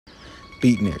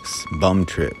beatniks, bum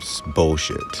trips,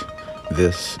 bullshit.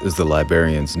 This is the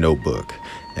Librarians Notebook,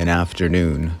 an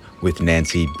afternoon with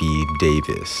Nancy B.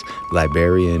 Davis,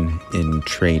 librarian in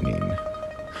training.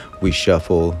 We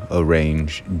shuffle,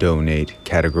 arrange, donate,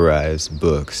 categorize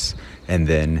books, and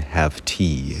then have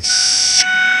tea.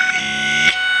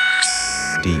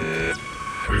 Deep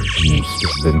in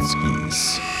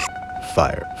Stravinsky's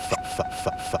Fire.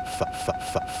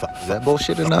 Is that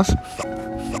bullshit enough?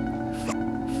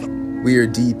 We are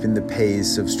deep in the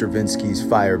pace of Stravinsky's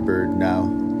Firebird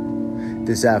now.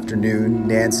 This afternoon,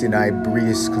 Nancy and I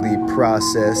briskly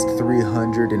processed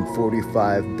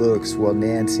 345 books while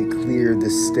Nancy cleared the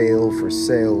stale for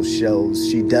sale shelves.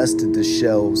 She dusted the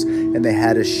shelves, and they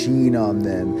had a sheen on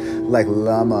them, like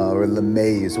llama or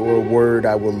lamaze, or a word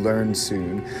I will learn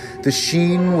soon. The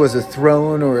sheen was a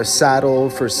throne or a saddle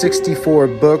for 64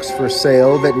 books for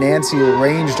sale that Nancy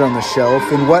arranged on the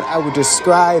shelf in what I would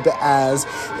describe as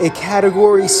a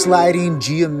category sliding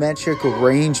geometric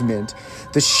arrangement.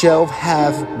 The shelf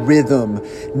have rhythm,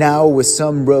 now with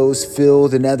some rows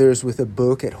filled and others with a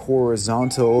book at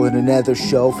horizontal, and another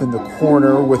shelf in the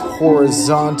corner with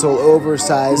horizontal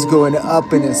oversized going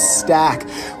up in a stack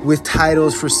with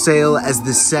titles for sale as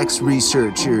The Sex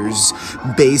Researchers,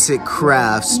 Basic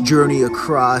Crafts, Journey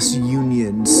Across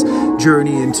Unions,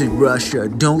 Journey into Russia,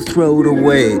 Don't Throw It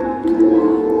Away.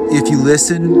 If you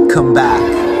listen, come back.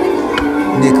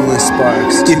 Nicholas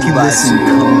Sparks. If you listen,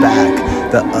 come back.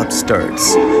 The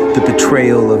upstarts, the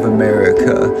betrayal of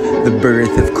America, the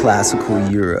birth of classical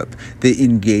Europe, the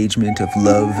engagement of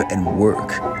love and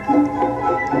work.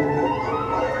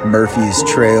 Murphy's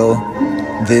Trail,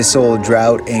 this old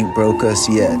drought ain't broke us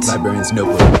yet. Librarians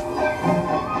Notebook.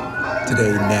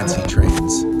 Today, Nancy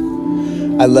trains.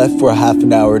 I left for half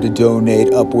an hour to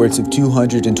donate upwards of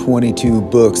 222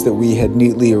 books that we had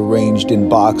neatly arranged in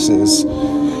boxes.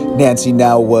 Nancy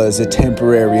now was a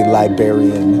temporary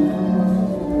librarian.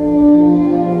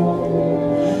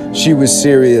 She was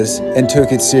serious and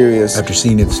took it serious. After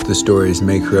seeing if the stories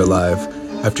make her alive,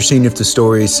 after seeing if the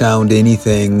stories sound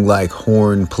anything like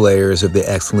horn players of the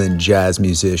excellent jazz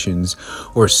musicians,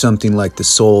 or something like the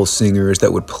soul singers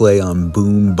that would play on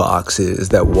boom boxes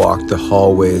that walked the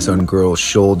hallways on girls'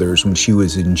 shoulders when she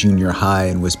was in junior high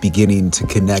and was beginning to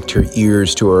connect her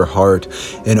ears to her heart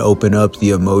and open up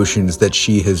the emotions that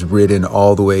she has ridden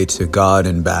all the way to God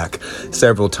and back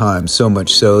several times, so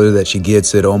much so that she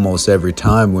gets it almost every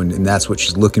time, and that's what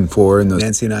she's looking for. And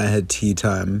Nancy and I had tea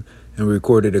time and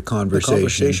recorded a conversation. The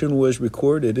conversation was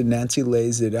recorded, and Nancy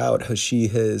lays it out how she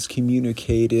has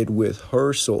communicated with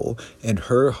her soul and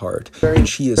her heart, and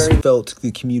she has felt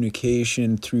the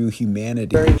communication through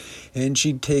humanity. And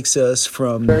she takes us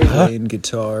from playing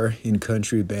guitar in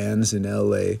country bands in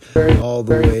LA all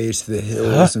the way to the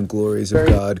hills and glories of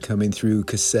God, coming through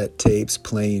cassette tapes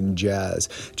playing jazz.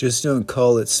 Just don't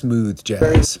call it smooth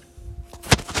jazz.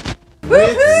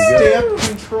 With stamp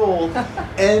control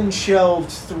and shelved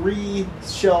 3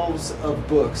 shelves of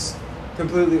books,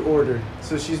 completely ordered.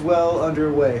 So she's well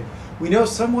underway. We know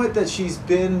somewhat that she's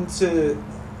been to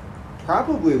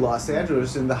probably Los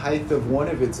Angeles in the height of one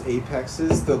of its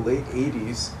apexes, the late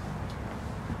 80s.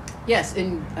 Yes,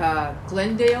 in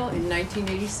Glendale in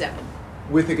 1987.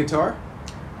 With a guitar?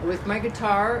 With my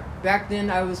guitar. Back then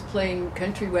I was playing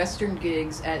country western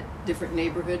gigs at different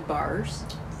neighborhood bars.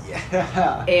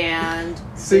 Yeah. And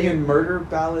singing murder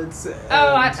ballads.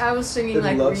 I was singing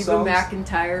like Reba songs?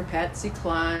 McEntire, Patsy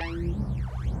Cline,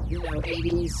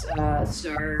 80s stars,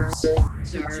 the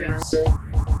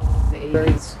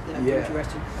 80s country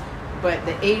western. But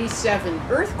the 87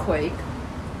 earthquake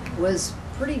was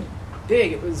pretty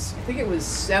big. I think it was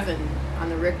 7 on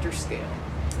the Richter scale.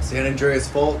 San Andreas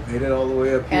Fault made it all the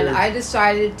way up here. And I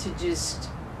decided to just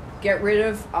get rid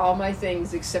of all my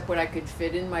things except what I could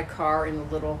fit in my car in a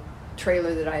little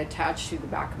trailer that I attached to the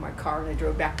back of my car, and I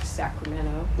drove back to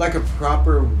Sacramento. Like a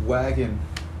proper wagon.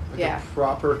 A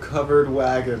proper covered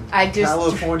wagon.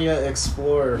 California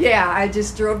Explorer. Yeah, I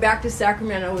just drove back to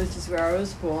Sacramento, which is where I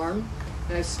was born.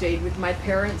 And I stayed with my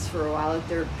parents for a while at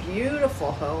their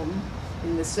beautiful home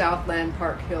in the Southland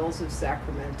Park Hills of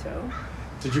Sacramento.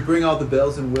 Did you bring all the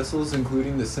bells and whistles,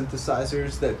 including the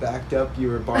synthesizers that backed up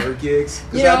your bar gigs?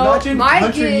 Because I imagine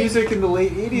country music in the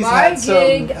late 80s had some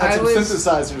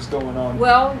synthesizers going on.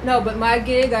 Well, no, but my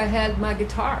gig, I had my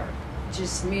guitar.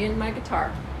 Just me and my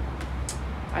guitar.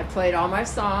 I played all my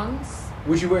songs.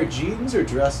 Would you wear jeans or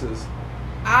dresses?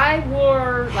 I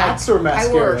wore hats or mascara?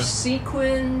 I wore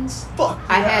sequins. Fuck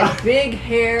yeah. I had big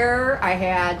hair. I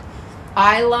had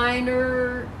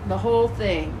eyeliner. The whole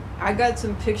thing. I got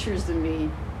some pictures of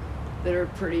me that are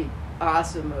pretty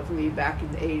awesome of me back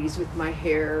in the 80s with my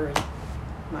hair and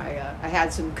I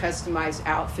had some customized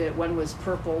outfit. One was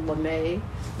purple lame.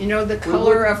 You know the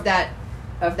color of that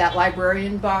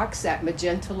librarian box, that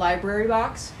magenta library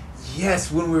box?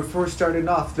 Yes, when we were first starting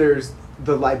off, there's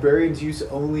the librarians use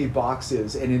only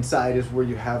boxes, and inside is where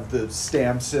you have the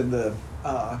stamps and the,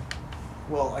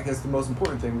 well, I guess the most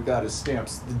important thing we got is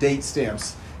stamps, the date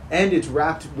stamps. And it's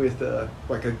wrapped with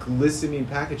like a glistening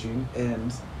packaging,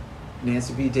 and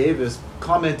Nancy B. Davis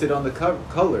commented on the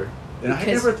color, and I had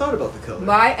never thought about the color.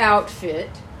 My outfit,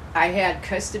 I had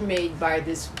custom made by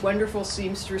this wonderful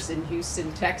seamstress in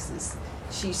Houston, Texas.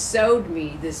 She sewed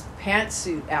me this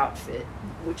pantsuit outfit,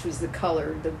 which was the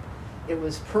color. It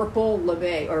was purple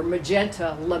lame, or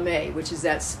magenta lame, which is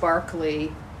that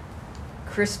sparkly,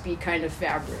 crispy kind of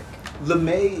fabric.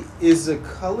 Lame is a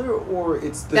color, or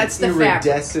it's the That's the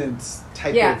iridescent fabric.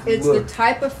 type Yeah, of it's look? the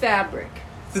type of fabric.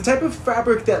 The type of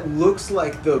fabric that looks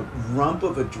like the rump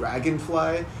of a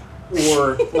dragonfly,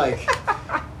 or like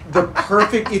the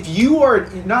perfect, if you are,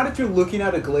 not if you're looking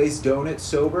at a glazed donut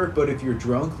sober, but if you're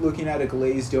drunk looking at a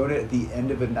glazed donut at the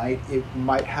end of a night, it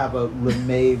might have a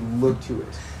lame look to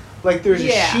it. Like there's a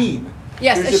sheen.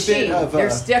 Yes, there's a sheen. bit of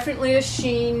There's definitely a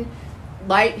sheen.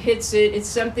 Light hits it. It's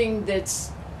something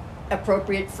that's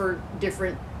appropriate for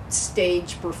different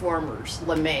stage performers,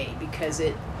 lame, because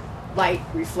light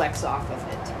reflects off of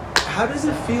it. How does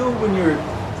it feel when you're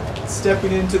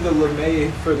stepping into the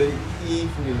lame for the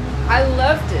evening? I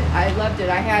loved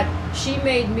it. She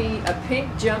made me a pink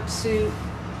jumpsuit.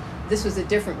 This was a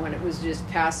different one. It was just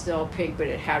pastel pink, but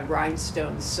it had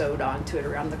rhinestones sewed onto it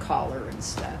around the collar and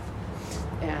stuff.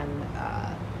 And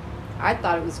I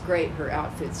thought it was great, her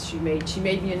outfits. She made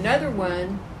me another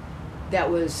one that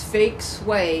was fake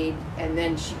suede, and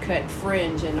then she cut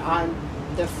fringe, and on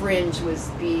the fringe was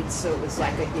beads, so it was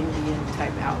like an Indian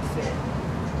type outfit.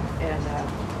 And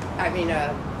I don't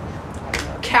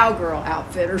know, cowgirl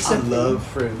outfit or something. I love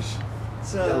fringe.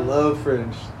 I love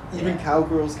fringe. Even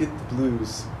cowgirls get the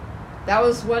blues. That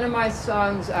was one of my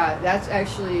songs. That's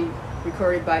actually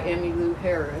recorded by Emmylou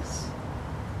Harris.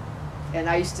 And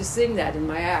I used to sing that in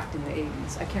my act in the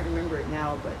 80s. I can't remember it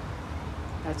now, but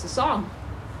that's a song.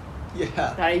 Yeah.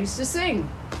 That I used to sing.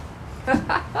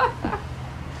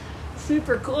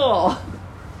 Super cool.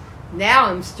 Now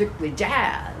I'm strictly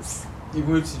jazz. You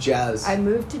moved to jazz. I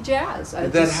moved to jazz.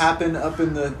 Did that happen up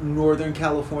in the Northern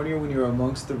California when you were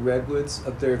amongst the redwoods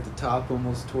up there at the top,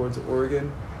 almost towards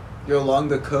Oregon? You're along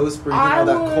the coast, breathing all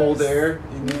that cold air.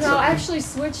 No, I actually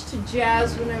switched to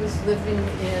jazz when I was living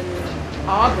in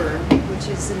Auburn, which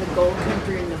is in the gold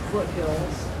country in the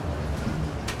foothills.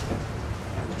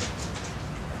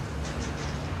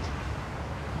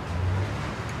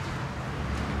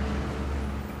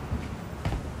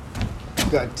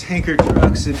 Got tanker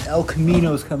trucks and El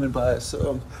Camino's coming by,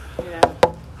 so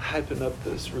I'm hyping up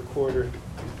this recorder.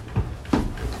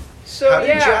 So, how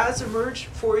did jazz emerge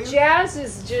for you? Jazz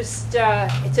is just,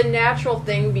 it's a natural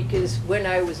thing because when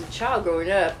I was a child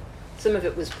growing up, some of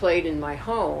it was played in my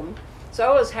home. So I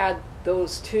always had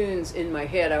those tunes in my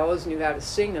head. I always knew how to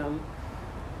sing them.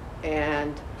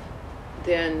 And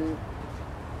then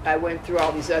I went through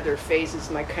all these other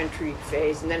phases, my country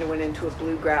phase, and then I went into a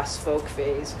bluegrass folk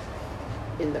phase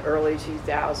in the early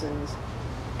 2000s.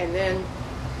 And then,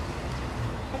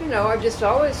 I don't know, I've just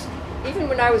always, even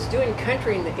when I was doing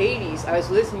country in the 80s, I was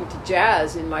listening to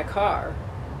jazz in my car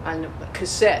on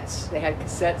cassettes. They had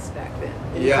cassettes back then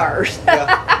in cars.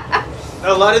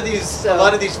 A lot of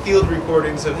these field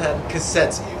recordings have had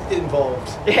cassettes involved.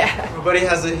 Yeah. My buddy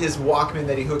has his Walkman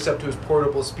that he hooks up to his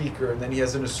portable speaker, and then he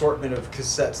has an assortment of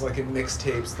cassettes, like in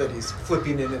mixtapes, that he's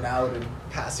flipping in and out and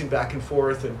passing back and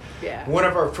forth. And one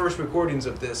of our first recordings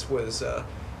of this was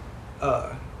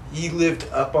he lived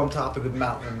up on top of the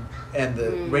mountain, and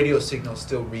the radio signal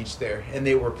still reached there, and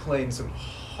they were playing some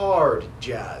hard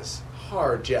jazz,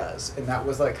 and that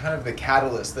was like kind of the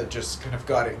catalyst that just kind of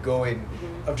got it going,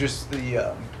 of just the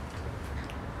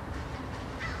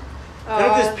kind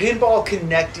of this pinball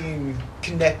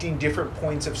connecting different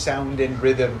points of sound and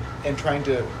rhythm, and trying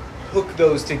to hook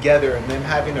those together, and then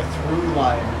having a through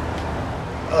line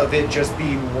of it just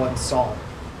being one song.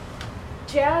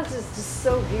 Jazz is just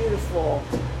so beautiful.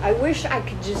 I wish I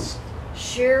could just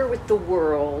share with the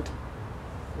world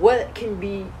what can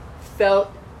be felt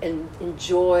and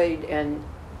enjoyed and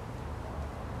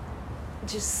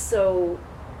just so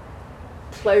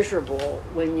pleasurable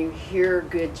when you hear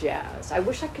good jazz. I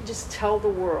wish I could just tell the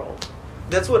world.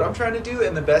 That's what I'm trying to do,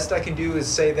 and the best I can do is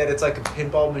say that it's like a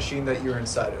pinball machine that you're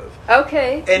inside of.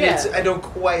 Okay. And I don't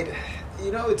quite,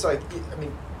 it's like,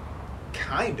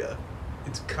 kinda.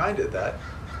 It's kinda that.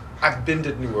 I've been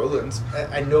to New Orleans.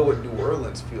 I know what New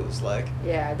Orleans feels like.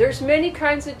 Yeah, there's many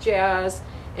kinds of jazz,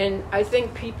 And I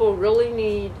think people really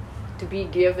need to be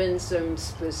given some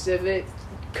specific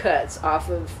cuts off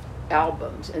of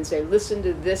albums and say, listen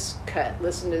to this cut,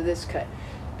 listen to this cut.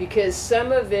 Because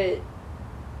some of it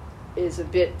is a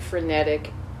bit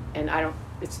frenetic, and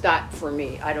it's not for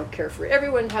me. I don't care for it.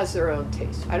 Everyone has their own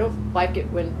taste. I don't like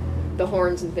it when the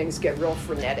horns and things get real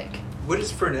frenetic. What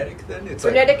is frenetic then? It's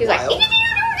frenetic is wild. like...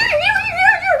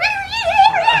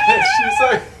 She's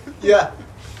like, yeah.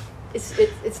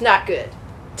 It's not good.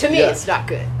 To me, it's not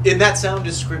good. In that sound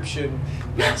description,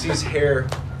 Nancy's hair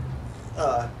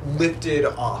lifted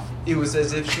off. It was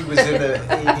as if she was in an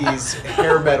 80s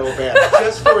hair metal band.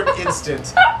 Just for an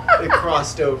instant, it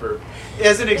crossed over.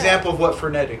 As an example of what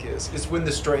frenetic is, it's when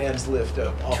the strands lift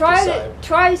up off the side.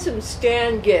 Try some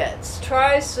Stan Getz.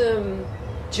 Try some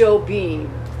Joe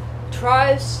Beam.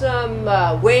 Try some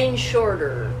Wayne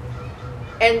Shorter.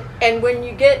 And when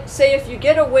you get, say if you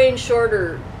get a Wayne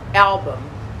Shorter album,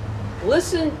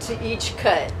 listen to each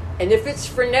cut. And if it's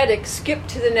frenetic, skip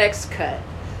to the next cut.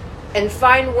 And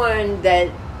find one that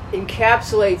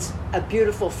encapsulates a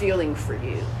beautiful feeling for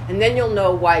you. And then you'll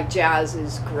know why jazz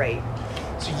is great.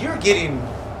 So you're getting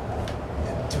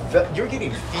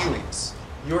feelings.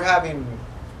 You're having,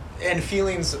 and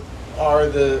feelings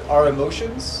are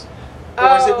emotions?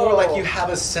 Or is it more like you have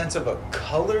a sense of a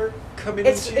color coming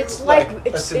into you? It's like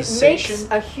a sensation? It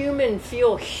makes a human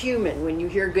feel human when you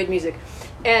hear good music.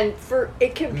 And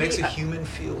it makes a human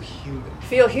feel human.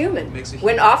 Feel human. It makes a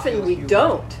human when often feel we human.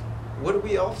 don't. What do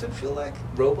we often feel like?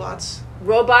 Robots?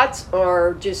 Robots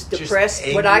or just depressed,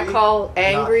 angry, what I call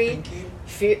angry, not thinking?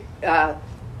 fear,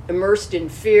 immersed in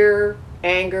fear,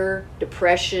 anger,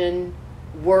 depression,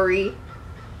 worry.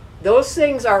 Those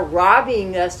things are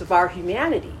robbing us of our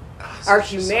humanity. Our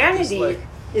humanity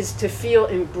is to feel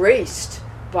embraced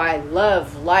by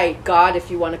love, light, God, if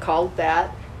you want to call it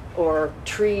that, or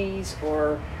trees,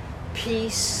 or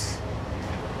peace,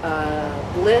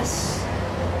 bliss.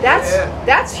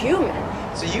 That's human.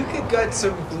 So you could get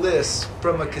some bliss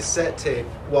from a cassette tape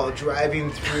while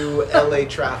driving through LA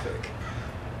traffic.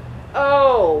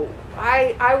 Oh,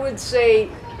 I would say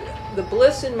the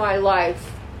bliss in my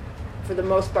life, for the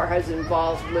most part, has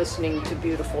involved listening to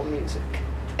beautiful music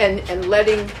and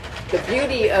letting the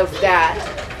beauty of that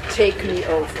take me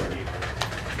over.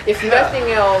 If nothing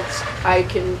else, I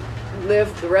can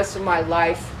live the rest of my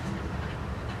life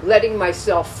letting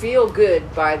myself feel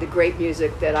good by the great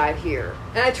music that I hear.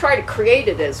 And I try to create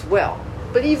it as well.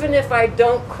 But even if I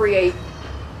don't create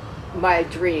my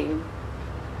dream,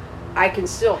 I can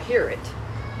still hear it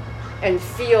and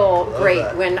feel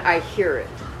great when I hear it.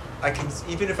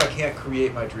 Even if I can't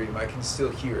create my dream, I can still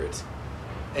hear it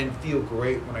and feel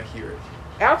great when I hear it.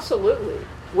 Absolutely.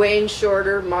 Wayne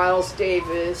Shorter, Miles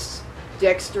Davis,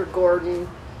 Dexter Gordon.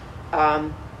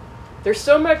 There's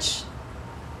so much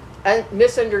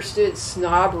misunderstood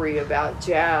snobbery about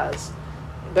jazz.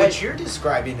 But what you're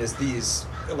describing is these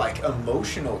like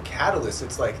emotional catalysts.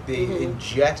 It's like they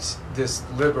inject this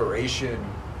liberation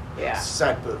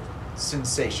type of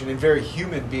sensation, and very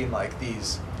human, being like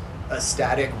these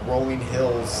ecstatic rolling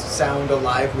hills, sound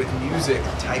alive with music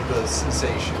type of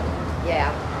sensation.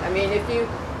 Yeah, I mean,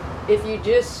 if you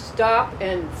just stop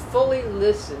and fully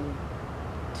listen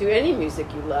to any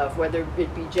music you love, whether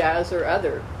it be jazz or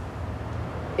other,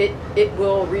 it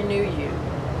will renew you.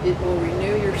 It will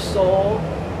renew your soul.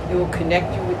 It will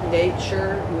connect you with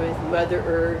nature, with Mother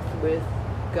Earth, with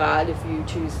God, if you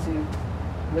choose to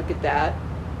look at that.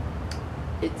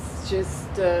 It's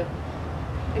just, I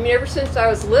mean, ever since I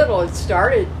was little, it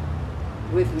started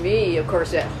with me, of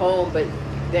course, at home, but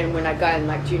then when I got in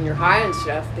like junior high and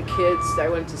stuff, the kids I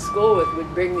went to school with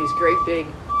would bring these great big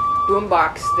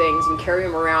boombox things and carry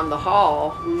them around the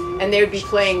hall, and they would be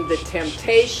playing The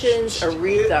Temptations,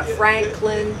 Aretha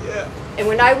Franklin, and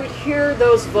when I would hear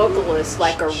those vocalists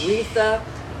like Aretha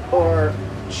or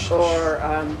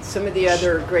some of the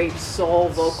other great soul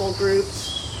vocal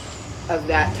groups of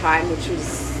that time, which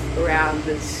was around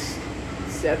the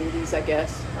 70s, I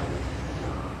guess,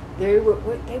 they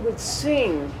would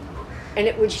sing, and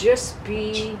it would just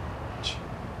be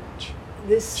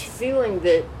this feeling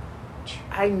that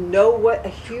I know what a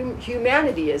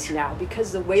humanity is now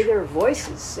because the way their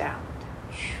voices sound.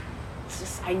 It's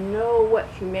just, I know what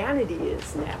humanity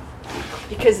is now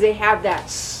because they have that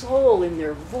soul in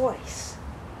their voice.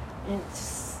 And it's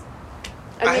just,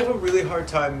 I have a really hard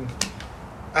time.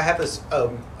 I have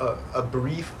a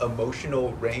brief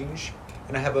emotional range,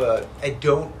 and I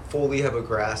don't fully have a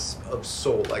grasp of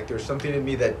soul. Like there's something in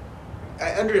me that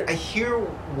I hear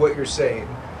what you're saying,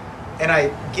 and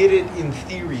I get it in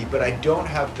theory, but I don't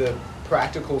have the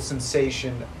practical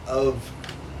sensation of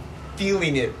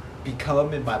feeling it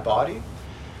become in my body.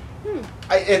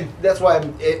 And that's why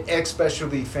I'm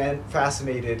especially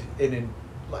fascinated and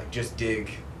like just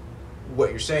dig what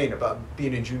you're saying about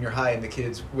being in junior high and the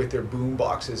kids with their boom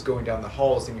boxes going down the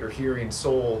halls, and you're hearing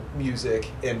soul music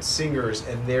and singers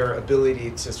and their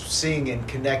ability to sing and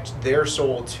connect their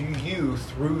soul to you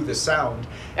through the sound.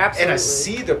 Absolutely. And I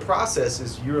see the process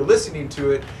as you're listening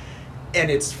to it, and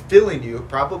it's filling you,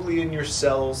 probably in your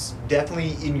cells,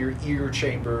 definitely in your ear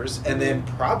chambers, and then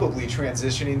probably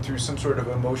transitioning through some sort of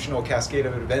emotional cascade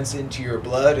of events into your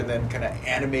blood, and then kind of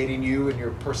animating you and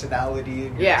your personality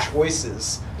and your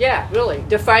choices. Yeah, really.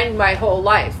 Defined my whole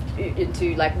life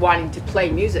into like wanting to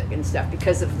play music and stuff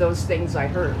because of those things I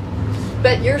heard.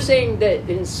 But you're saying that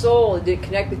in soul, it did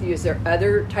connect with you. Is there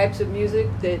other types of music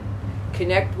that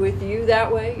connect with you that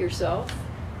way yourself?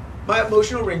 My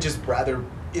emotional range is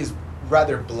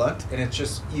rather blunt, and it's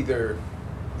just either,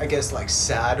 I guess, like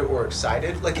sad or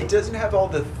excited. Like, it doesn't have all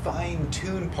the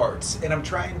fine-tune parts, and I'm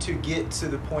trying to get to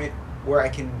the point where I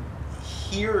can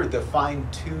hear the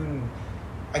fine-tune.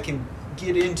 I can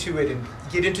get into it and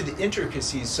get into the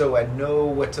intricacies so I know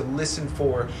what to listen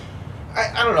for.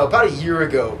 I don't know, about a year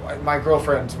ago, my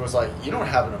girlfriend was like, you don't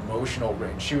have an emotional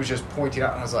range. She was just pointing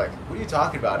out, and I was like, what are you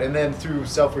talking about? And then through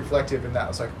self-reflective and that, I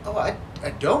was like, oh, I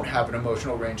don't have an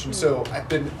emotional range. And so I've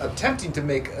been attempting to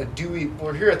make a Dewey,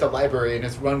 we're here at the library, and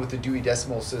it's run with the Dewey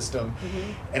Decimal System.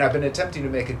 And I've been attempting to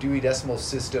make a Dewey Decimal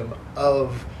System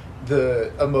of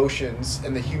the emotions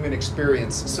and the human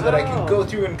experience so that I can go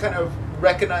through and kind of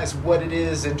recognize what it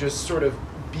is and just sort of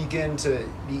begin to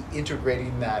be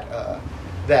integrating that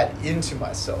into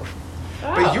myself.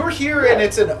 But you're here, and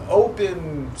it's an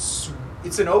open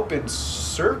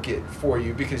circuit for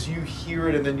you because you hear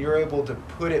it and then you're able to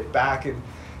put it back, and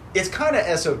it's kind of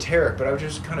esoteric, but I was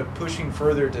just kind of pushing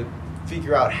further to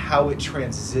figure out how it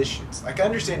transitions. Like, I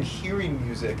understand hearing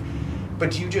music,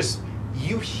 but you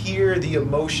hear the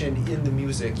emotion in the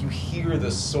music, you hear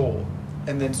the soul,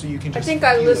 and then so you can just I think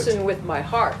I listen with my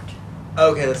heart.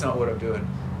 Okay, that's not what I'm doing.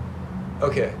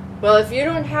 Okay. Well, if you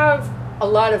don't have a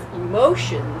lot of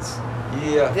emotions,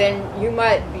 then you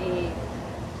might be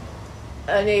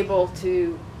unable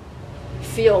to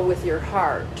feel with your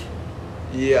heart.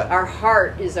 Yeah. Our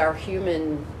heart is our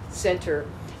human center.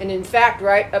 And in fact,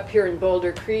 right up here in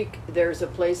Boulder Creek, there's a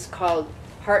place called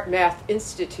Heart Math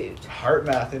Institute. Heart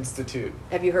Math Institute.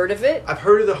 Have you heard of it? I've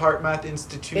heard of the Heart Math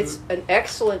Institute. It's an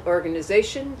excellent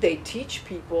organization. They teach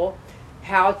people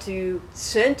how to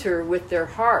center with their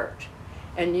heart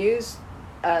and use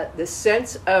the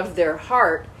sense of their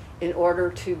heart in order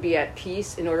to be at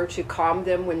peace, in order to calm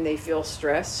them when they feel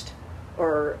stressed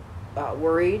or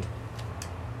worried.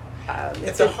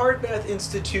 At the Heart Math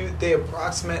Institute, they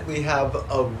approximately have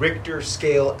a Richter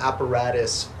scale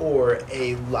apparatus or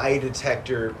a lie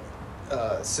detector,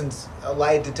 a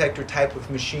lie detector type of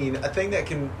machine, a thing that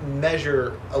can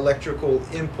measure electrical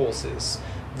impulses,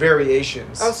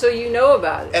 variations. Oh, so you know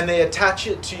about it. And they attach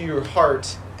it to your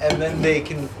heart, and then they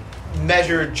can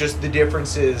measure just the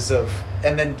differences of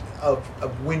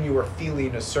when you are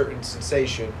feeling a certain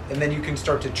sensation, and then you can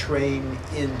start to train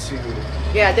into.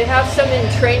 Yeah, they have some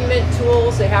entrainment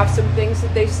tools. They have some things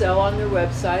that they sell on their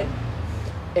website,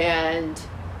 and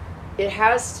it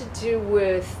has to do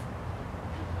with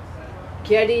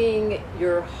getting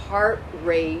your heart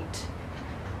rate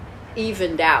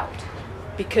evened out,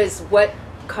 because what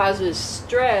causes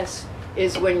stress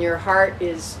is when your heart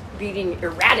is beating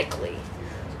erratically.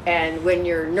 And when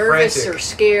you're nervous or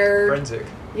scared... Forensic.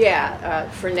 Yeah,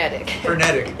 frenetic.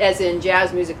 Frenetic. As in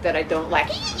jazz music that I don't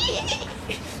like.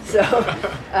 So,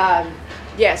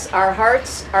 yes, our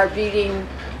hearts are beating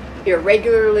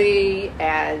irregularly,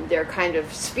 and they're kind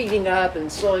of speeding up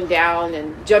and slowing down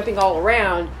and jumping all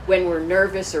around when we're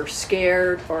nervous or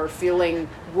scared or feeling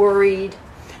worried.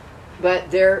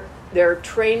 But their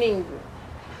training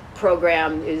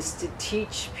program is to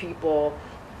teach people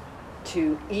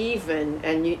to even,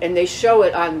 and they show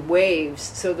it on waves.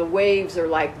 So the waves are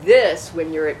like this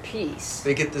when you're at peace.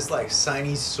 They get this like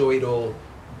sinusoidal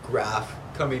graph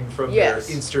coming from their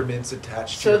instruments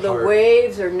attached to your heart. So the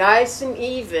waves are nice and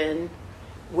even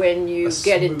when you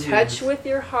get in touch with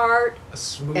your heart,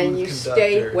 and you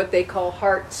stay what they call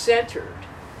heart-centered.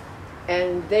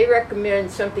 And they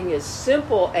recommend something as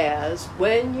simple as,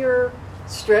 when you're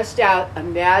stressed out,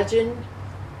 imagine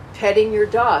petting your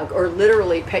dog, or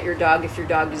literally pet your dog if your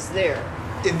dog is there.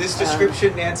 In this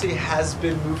description, Nancy has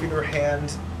been moving her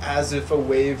hand as if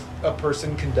a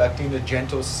person conducting a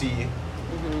gentle sea.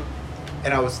 Mm-hmm.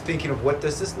 And I was thinking of, what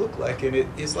does this look like? And it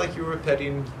is like you were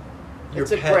petting your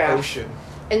pet ocean.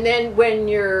 And then when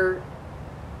your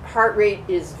heart rate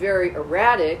is very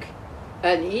erratic,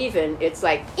 uneven, it's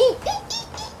like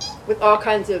with all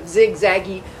kinds of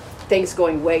zigzaggy things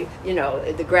going way,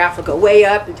 the graph will go way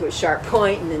up into a sharp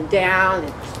point and then down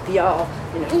and be all,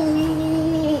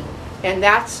 and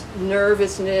that's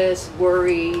nervousness,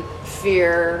 worry,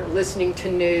 fear, listening to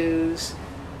news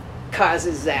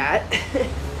causes that.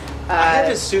 I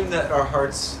had assumed that our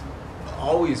hearts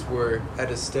always were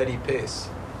at a steady pace.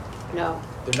 No.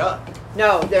 They're not.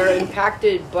 No, they're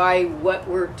impacted by what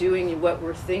we're doing and what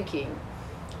we're thinking.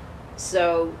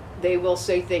 So they will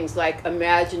say things like,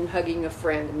 imagine hugging a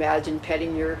friend, imagine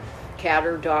petting your cat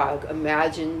or dog,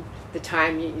 imagine the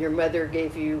time your mother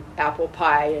gave you apple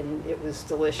pie and it was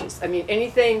delicious. I mean,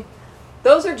 anything,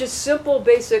 those are just simple,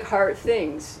 basic heart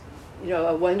things.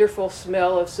 A wonderful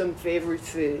smell of some favorite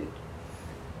food,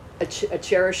 a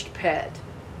cherished pet,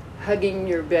 hugging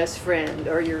your best friend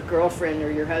or your girlfriend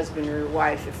or your husband or your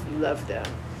wife if you love them.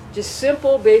 Just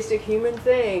simple, basic human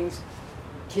things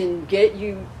can get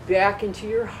you back into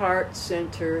your heart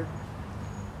center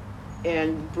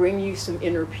and bring you some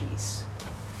inner peace.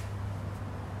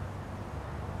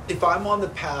 If I'm on the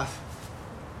path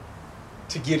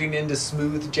to getting into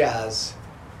smooth jazz,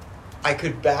 I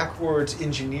could backwards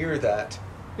engineer that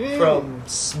from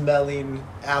smelling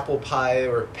apple pie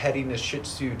or petting a Shih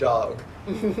Tzu dog,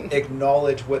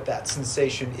 acknowledge what that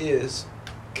sensation is,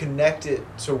 connect it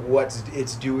to what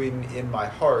it's doing in my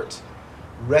heart,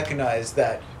 recognize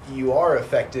that you are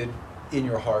affected in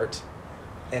your heart,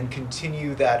 and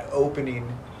continue that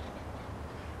opening.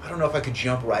 I don't know if I could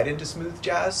jump right into smooth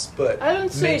jazz, but I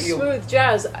don't say smooth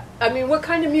jazz. I mean, what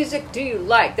kind of music do you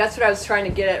like? That's what I was trying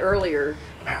to get at earlier.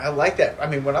 I like that. I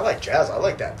mean, when I like jazz, I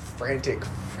like that frantic,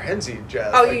 frenzied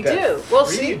jazz. Oh, like you that do? Well,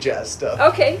 free see, jazz stuff.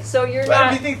 Okay, so you're But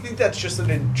not. I think that's just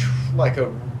like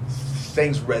a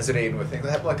things resonating with things.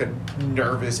 I have like a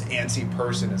nervous, antsy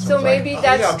person. And So maybe like,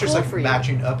 that's I'm just cool like for you.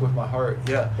 matching up with my heart.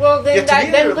 Yeah. Well, then Yeah, to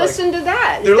me, they're listen to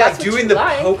that. If They're like that's what doing you the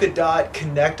like. polka dot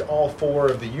connect all four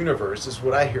of the universe is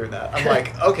what I hear in that. I'm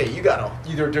like, okay, you gotta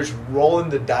either just rolling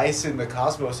the dice in the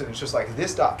cosmos and it's just like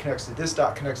this dot connects to this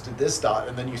dot connects to this dot,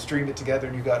 and then you string it together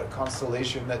and you got a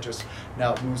constellation that just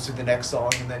now moves to the next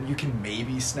song, and then you can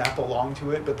maybe snap along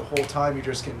to it, but the whole time you're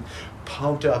just getting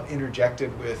pumped up,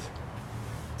 interjected with,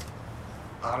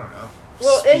 I don't know.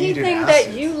 Well, speed anything and that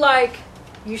acid. you like,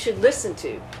 you should listen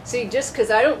to. See, just because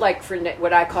I don't like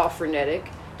what I call frenetic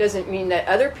doesn't mean that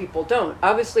other people don't.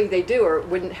 Obviously they do, or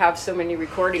wouldn't have so many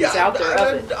recordings out there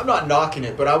of it. I'm not knocking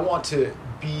it, but I want to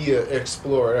be an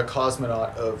explorer, a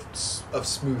cosmonaut of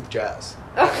smooth jazz.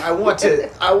 I want to.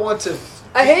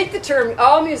 I hate the term,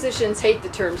 all musicians hate the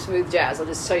term smooth jazz. I'll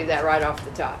just tell you that right off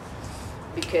the top.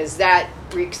 Because that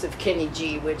reeks of Kenny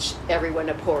G, which everyone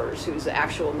abhors who's an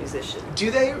actual musician. Do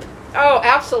they? Oh,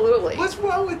 absolutely. What's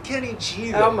wrong with Kenny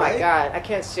G, though, Oh my right? God, I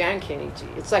can't stand Kenny G.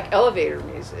 It's like elevator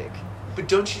music. But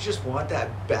don't you just want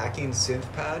that backing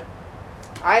synth pad?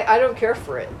 I don't care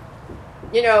for it.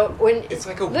 You know, when It's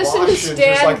like a listen wash to and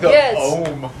Stan just like the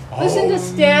Getz. Listen to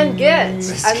Stan Getz.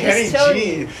 It's I'm Kenny just telling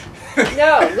G. you.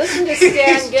 No, listen to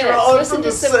Stan He's Getz. drawing Listen from to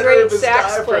the some center great of his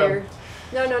sax diaphragm. player.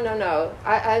 No.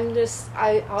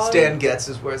 Stan Getz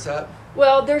is where it's at.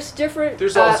 Well, there's different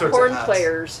There's all sorts of horn hats.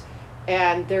 players,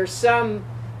 and there's some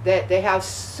that they have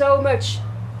so much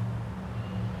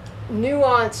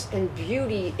nuance and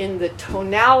beauty in the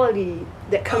tonality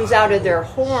that comes out of their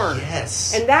horn.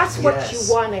 Yes. And that's what Yes.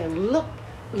 you want to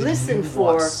listen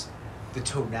for. nuance, the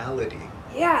tonality.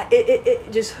 Yeah,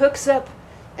 it just hooks up,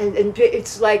 and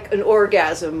it's like an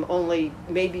orgasm, only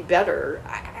maybe better.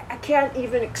 I can't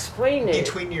even explain it.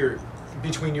 Between your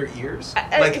ears,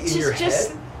 It's in your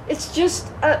just, head. It's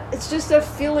just a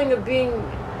feeling of being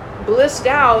blissed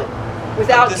out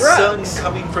without the drugs. sun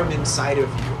coming from inside of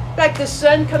you. Like the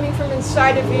sun coming from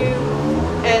inside of you,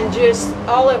 and just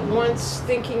all at once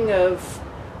thinking of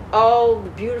all the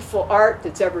beautiful art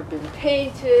that's ever been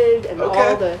painted, and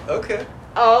all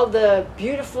the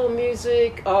beautiful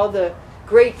music, all the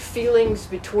great feelings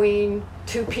between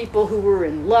two people who were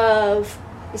in love.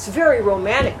 It's very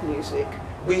romantic music.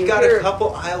 We got a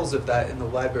couple aisles of that in the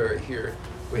library here.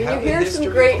 We have you hear the some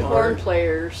history great of horn art.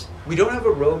 players. We don't have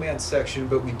a romance section,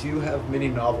 but we do have many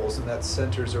novels, and that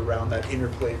centers around that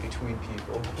interplay between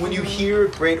people. When you hear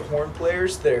great horn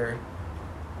players, they're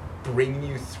bringing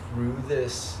you through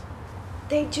this.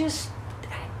 It just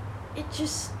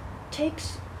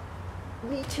takes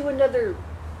me to another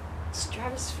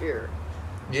stratosphere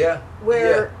Yeah.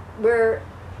 where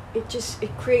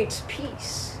it creates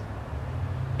peace.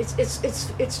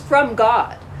 It's from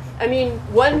God. I mean,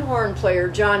 one horn player,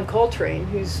 John Coltrane,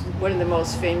 who's one of the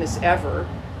most famous ever,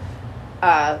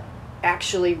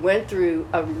 actually went through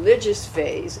a religious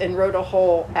phase and wrote a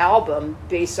whole album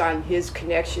based on his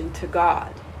connection to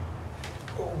God.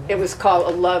 It was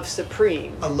called A Love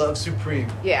Supreme. A Love Supreme.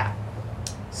 Yeah.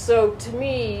 So to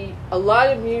me, a lot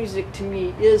of music to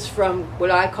me is from what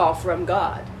I call from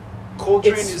God.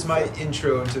 Coltrane is my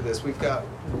intro into this. We've got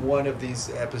one of these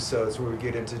episodes where we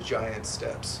get into giant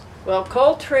steps. Well,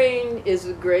 Coltrane is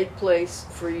a great place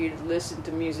for you to listen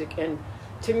to music. And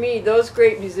to me, those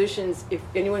great musicians, if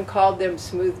anyone called them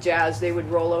smooth jazz, they would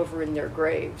roll over in their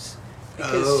graves.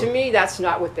 Because to me, that's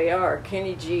not what they are.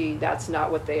 Kenny G, that's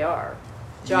not what they are.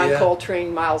 John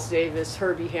Coltrane, Miles Davis,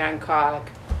 Herbie Hancock,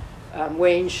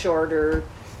 Wayne Shorter,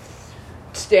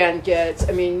 Stan Getz.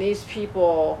 I mean, these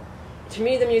people, to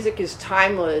me, the music is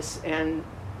timeless, and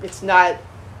it's not,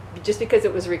 just because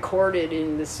it was recorded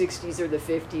in the 60s or the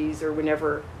 50s or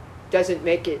whenever, doesn't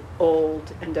make it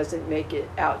old and doesn't make it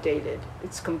outdated.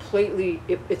 It's completely,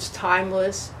 it's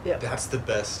timeless. That's the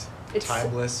best. It's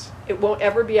timeless. It won't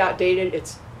ever be outdated.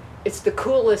 It's the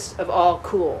coolest of all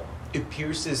cool. It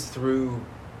pierces through,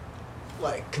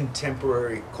 like,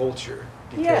 contemporary culture.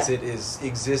 Because it is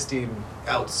existing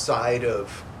outside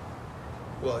of,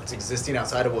 it's existing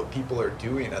outside of what people are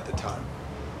doing at the time.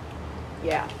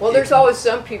 Yeah. Well, there's always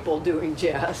some people doing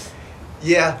jazz.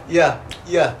 Yeah.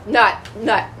 Not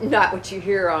what you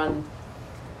hear on,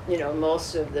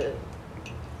 most of the,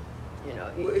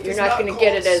 you're not going to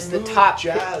get it as the top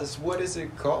jazz. What is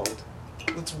it called?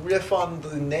 Let's riff on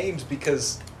the names,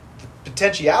 because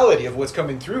potentiality of what's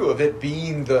coming through, of it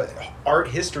being the art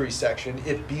history section,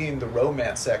 it being the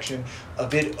romance section,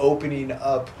 of it opening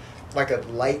up like a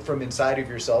light from inside of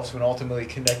yourselves and ultimately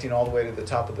connecting all the way to the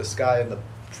top of the sky and the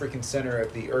freaking center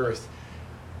of the earth.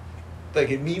 Like,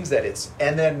 it means that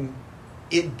and then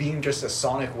it being just a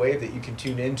sonic wave that you can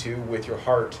tune into with your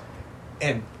heart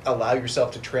and allow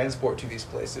yourself to transport to these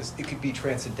places. It could be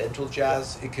transcendental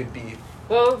jazz. It could be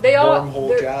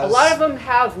wormhole jazz. A lot of them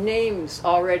have names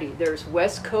already. There's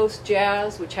West Coast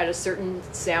jazz, which had a certain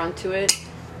sound to it.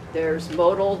 There's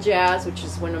modal jazz, which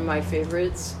is one of my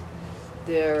favorites.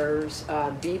 There's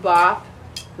bebop,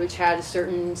 which had a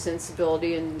certain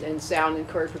sensibility and sound and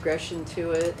chord progression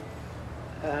to it.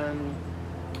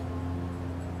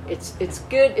 It's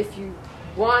good if you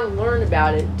want to learn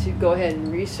about it to go ahead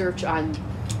and research on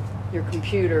your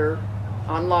computer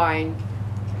online,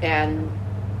 and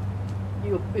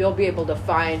you'll be able to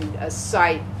find a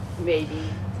site maybe.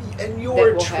 And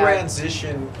your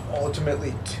transition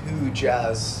ultimately to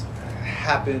jazz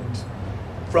happened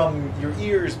from your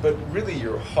ears, but really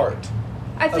your heart.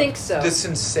 I think so. The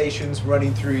sensations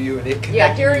running through you, and it connected.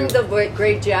 Yeah, hearing the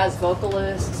great jazz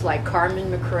vocalists like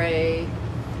Carmen McRae,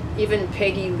 even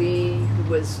Peggy Lee, who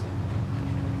was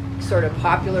sort of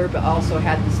popular but also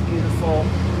had this beautiful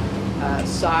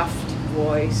soft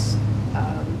voice.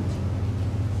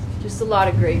 Just a lot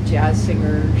of great jazz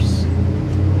singers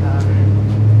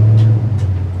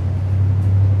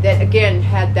that again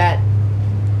had that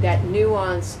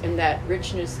nuance and that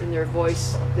richness in their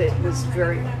voice that was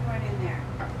very.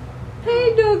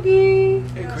 Hey, doggy.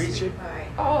 Hey, creature.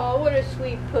 Oh, what a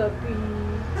sweet puppy.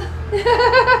 You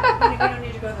don't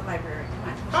need to go to the library.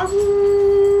 Come on.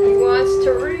 He wants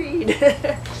to read.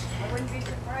 I wouldn't be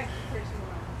surprised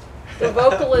if The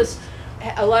vocalists,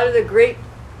 a lot of the great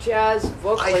jazz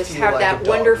vocalists have like that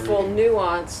wonderful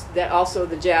nuance that also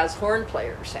the jazz horn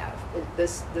players have.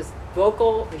 This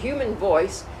vocal, the human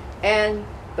voice, and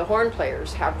the horn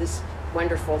players have this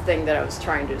wonderful thing that I was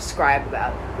trying to describe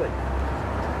about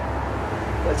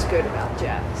what's good about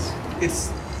jazz.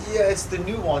 It's the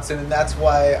nuance, and that's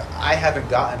why I haven't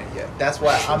gotten it yet. That's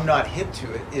why I'm not hip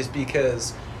to it, is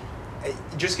because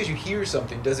just because you hear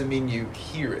something doesn't mean you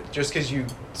hear it. Just because you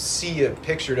see a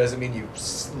picture doesn't mean you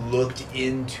looked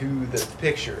into the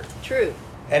picture. True.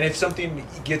 And if something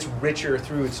gets richer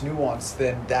through its nuance,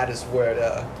 then that is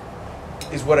where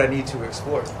is what I need to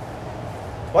explore.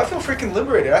 Well, I feel freaking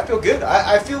liberated. I feel good.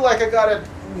 I feel like I got a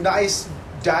nice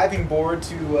diving board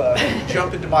to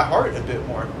jump into my heart a bit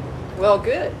more. Well,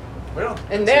 good. Well,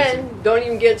 and then don't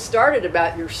even get started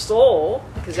about your soul,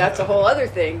 because that's a whole other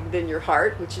thing than your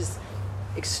heart, which is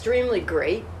extremely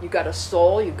great. You've got a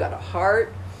soul, you've got a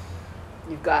heart,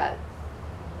 you've got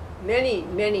many,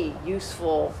 many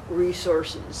useful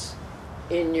resources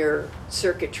in your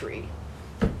circuitry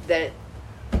that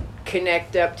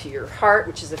connect up to your heart,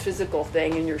 which is a physical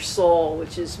thing, and your soul,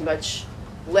 which is much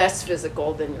less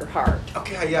physical than your heart.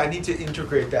 Okay, yeah, I need to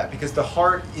integrate that, because the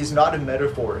heart is not a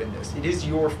metaphor in this. It is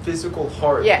your physical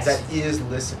heart that is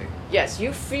listening. Yes,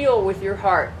 you feel with your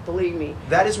heart, believe me.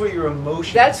 That is where your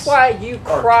emotions That's why you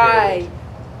cry.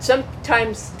 Carried.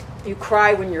 Sometimes you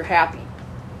cry when you're happy.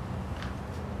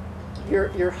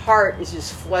 Your heart is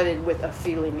just flooded with a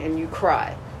feeling and you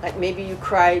cry. Like maybe you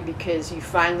cry because you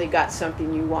finally got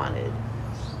something you wanted.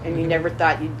 and you never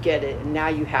thought you'd get it, and now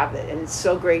you have it, and it's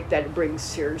so great that it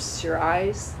brings tears to your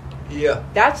eyes. Yeah.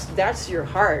 That's your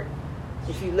heart.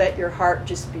 If you let your heart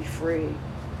just be free.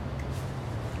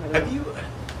 Have you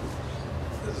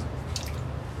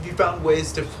found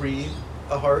ways to free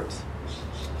a heart?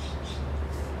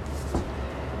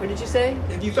 What did you say?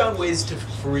 Have you found ways to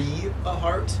free a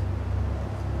heart?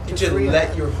 To free a let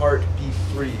heart. your heart be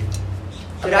free.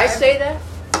 Did I say that?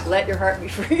 Let your heart be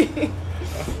free.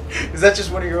 Is that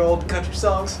just one of your old country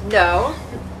songs? No,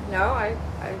 I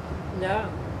don't know.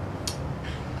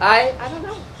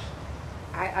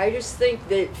 I just think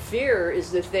that fear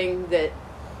is the thing that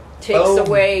takes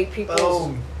away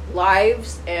people's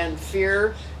lives, and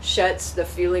fear shuts the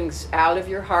feelings out of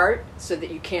your heart so that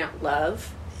you can't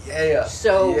love. Yeah.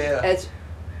 So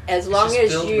as long just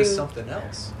as filled you with something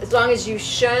else. as long as you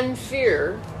shun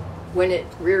fear when it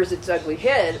rears its ugly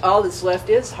head, all that's left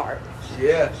is heart.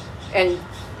 Yeah. And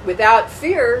without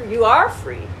fear, you are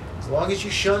free. As long as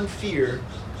you shun fear.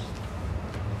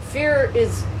 Fear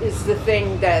is the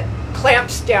thing that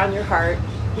clamps down your heart,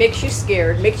 makes you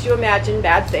scared, makes you imagine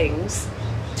bad things,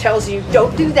 tells you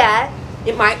don't do that,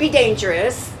 it might be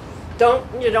dangerous,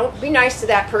 don't be nice to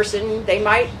that person, they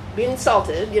might be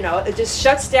insulted. It just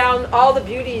shuts down all the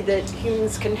beauty that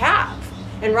humans can have.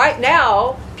 And right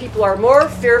now, people are more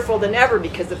fearful than ever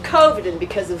because of COVID and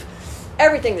because of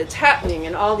everything that's happening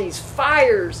and all these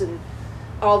fires and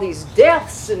all these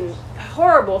deaths and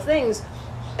horrible things.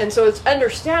 And so it's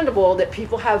understandable that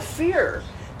people have fear.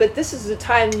 But this is the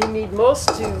time you need most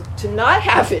to not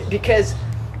have it, because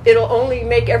it'll only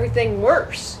make everything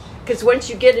worse. Because once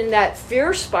you get in that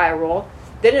fear spiral,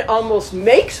 then it almost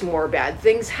makes more bad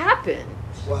things happen.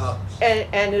 Wow.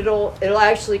 And it'll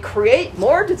actually create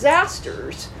more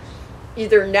disasters,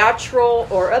 either natural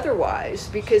or otherwise,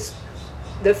 because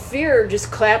the fear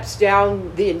just clamps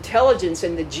down the intelligence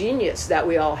and the genius that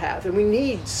we all have. And we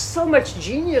need so much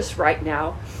genius right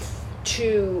now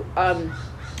to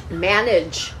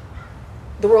manage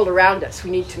the world around us.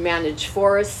 We need to manage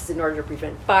forests in order to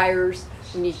prevent fires.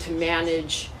 We need to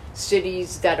manage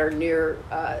cities that are near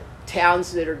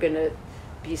towns that are going to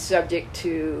be subject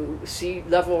to sea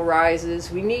level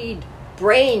rises. We need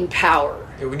brain power.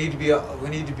 Yeah, we need to be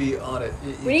on it.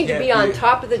 We need to be on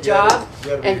top of the job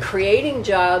and creating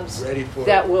jobs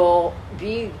that will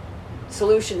be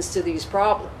solutions to these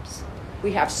problems.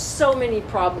 We have so many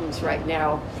problems right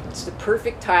now. It's the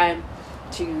perfect time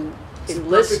to enlist. It's the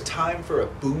perfect time for a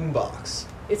boombox.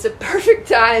 It's a perfect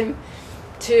time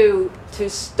to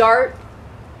start,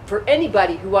 for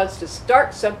anybody who wants to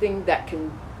start something that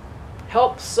can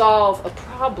help solve a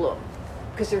problem,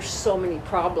 because there's so many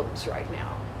problems right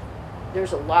now.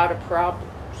 There's a lot of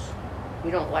problems.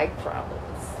 We don't like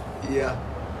problems. Yeah.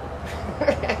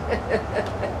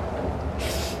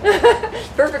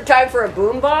 Perfect time for a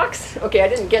boombox? Okay, I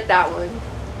didn't get that one.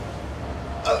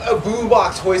 A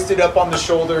boombox hoisted up on the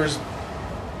shoulders,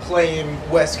 playing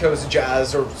West Coast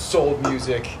jazz or soul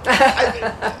music.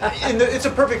 It's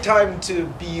a perfect time to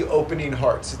be opening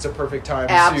hearts. It's a perfect time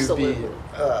Absolutely. to be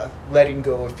letting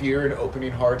go of fear and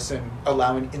opening hearts and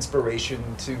allowing inspiration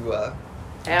to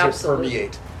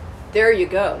permeate. There you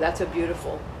go. That's a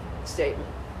beautiful statement.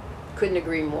 Couldn't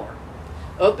agree more.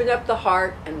 Open up the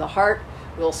heart, and the heart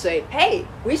will say, hey,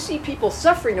 we see people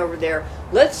suffering over there.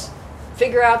 Let's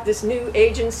figure out this new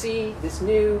agency, this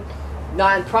new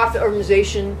non-profit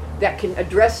organization that can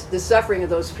address the suffering of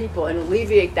those people and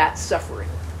alleviate that suffering.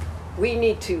 We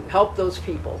need to help those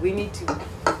people. We need to,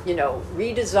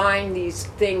 redesign these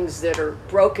things that are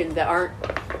broken, that aren't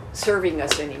serving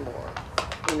us anymore,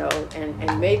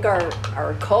 and make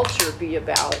our culture be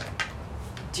about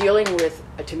dealing with,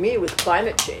 to me, with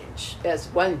climate change as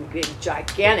one big,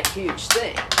 gigantic, huge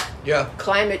thing. Yeah.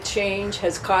 Climate change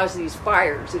has caused these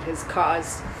fires. It has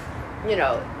caused,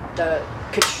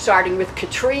 starting with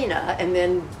Katrina and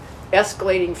then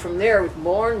escalating from there with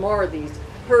more and more of these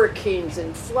hurricanes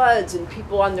and floods and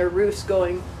people on their roofs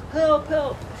going, help,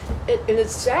 help. And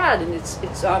it's sad, and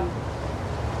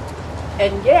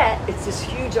and yet it's this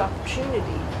huge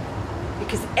opportunity,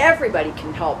 because everybody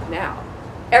can help now.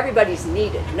 Everybody's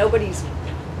needed. Nobody's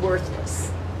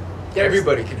worthless.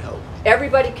 Everybody can help.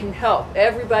 Everybody can help.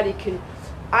 Everybody can.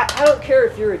 I don't care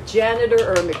if you're a janitor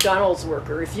or a McDonald's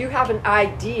worker. If you have an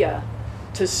idea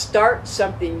to start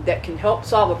something that can help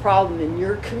solve a problem in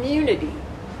your community,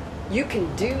 you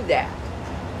can do that.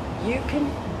 You can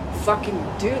fucking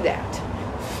do that.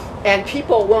 And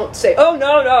people won't say, oh,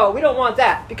 no, we don't want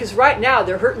that. Because right now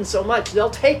they're hurting so much, they'll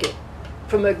take it.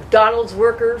 From a McDonald's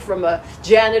worker, from a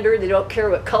janitor, they don't care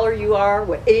what color you are,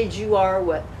 what age you are,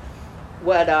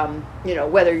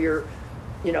 whether you're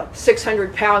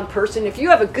 600-pound person. If you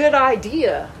have a good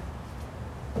idea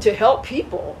to help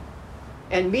people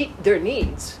and meet their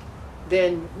needs,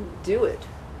 then do it.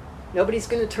 Nobody's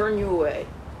going to turn you away.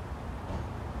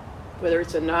 Whether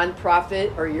it's a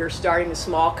nonprofit or you're starting a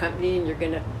small company and you're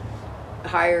going to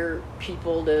hire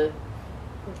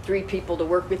 3 people to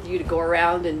work with you to go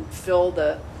around and fill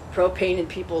the propane in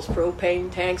people's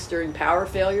propane tanks during power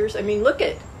failures. I mean, look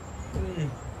at.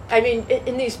 I mean,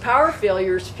 in these power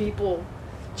failures, people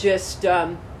just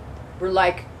were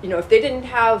like, if they didn't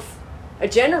have a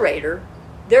generator,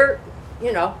 they're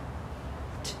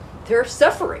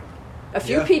suffering. A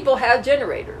few people have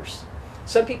generators.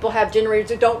 Some people have generators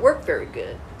that don't work very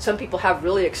good. Some people have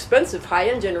really expensive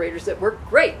high-end generators that work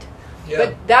great. Yeah.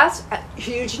 But that's a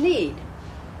huge need.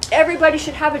 Everybody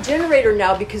should have a generator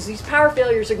now because these power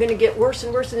failures are going to get worse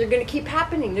and worse, and they're going to keep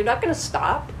happening. They're not going to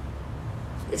stop.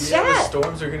 It's sad. The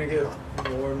storms are going to get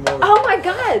more and more. Oh my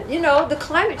God! The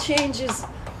climate change is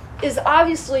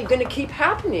obviously going to keep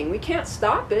happening. We can't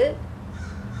stop it.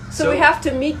 So we have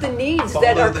to meet the needs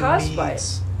that are caused by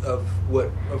it. Of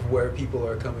where people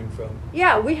are coming from.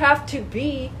 Yeah, we have to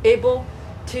be able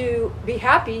to be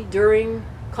happy during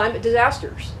climate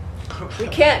disasters. We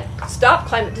can't stop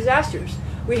climate disasters.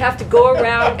 We have to go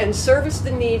around and service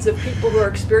the needs of people who are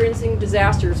experiencing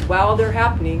disasters while they're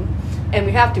happening, and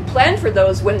we have to plan for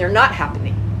those when they're not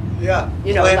happening. Yeah,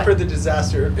 plan for the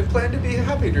disaster and plan to be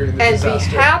happy during the disaster. And be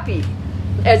happy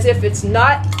as if it's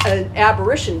not an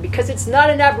aberration, because it's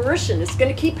not an aberration. It's going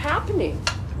to keep happening.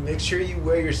 Make sure you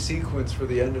wear your sequins for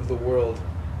the end of the world.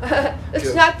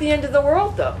 It's not the end of the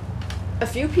world, though. A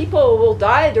few people will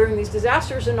die during these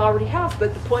disasters and already have,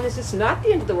 but the point is it's not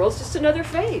the end of the world. It's just another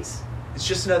phase. It's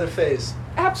just another phase.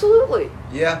 Absolutely.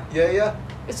 Yeah.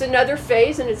 It's another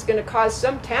phase, and it's going to cause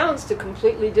some towns to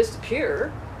completely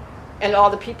disappear and all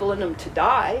the people in them to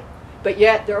die, but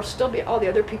yet there will still be all the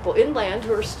other people inland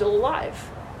who are still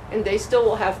alive, and they still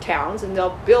will have towns, and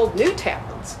they'll build new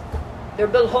towns. They'll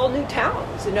build whole new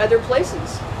towns in other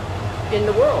places in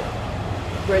the world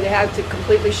where they have to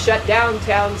completely shut down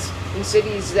towns and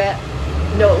cities that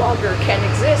no longer can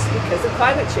exist because of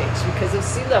climate change, because of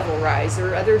sea level rise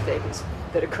or other things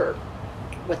that occur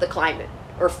with the climate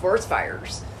or forest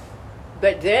fires.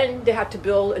 But then they have to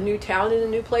build a new town in a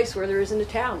new place where there isn't a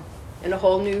town, and a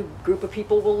whole new group of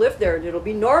people will live there, and it'll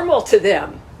be normal to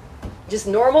them. Just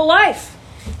normal life.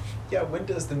 Yeah, when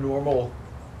does the normal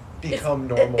become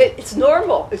normal? It's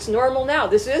normal. It's normal now.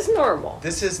 This is normal.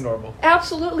 This is normal.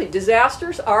 Absolutely.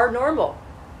 Disasters are normal.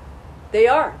 They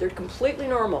are. They're completely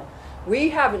normal. We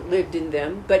haven't lived in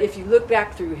them, but if you look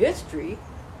back through history,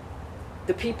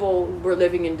 the people were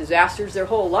living in disasters their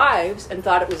whole lives and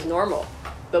thought it was normal.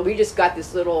 But we just got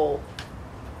this little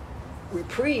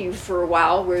reprieve for a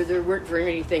while where there weren't very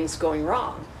many things going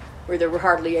wrong, where there were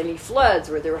hardly any floods,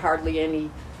 where there were hardly any...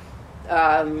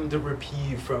 the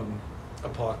reprieve from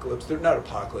apocalypse. Not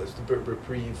apocalypse, the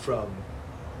reprieve from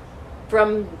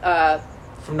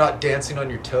not dancing on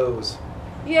your toes.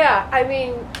 Yeah, I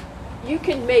mean, you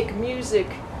can make music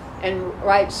and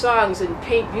write songs and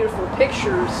paint beautiful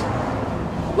pictures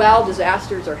while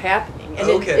disasters are happening. And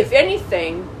if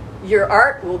anything, your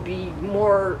art will be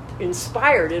more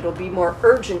inspired. It'll be more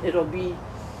urgent. It'll be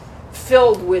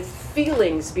filled with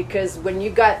feelings, because when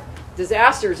you got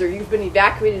disasters or you've been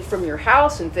evacuated from your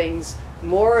house and things,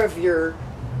 more of your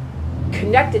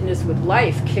connectedness with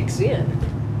life kicks in,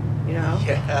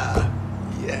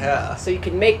 Yeah. So you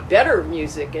can make better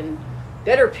music and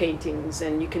better paintings,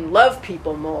 and you can love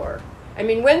people more. I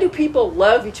mean, when do people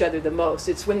love each other the most?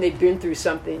 It's when they've been through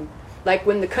something. Like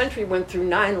when the country went through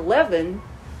 9/11,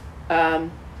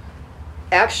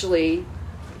 actually,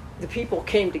 the people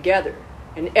came together,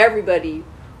 and everybody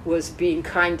was being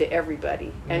kind to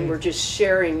everybody, and we're just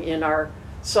sharing in our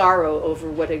sorrow over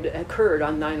what had occurred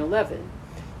on 9/11,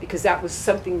 because that was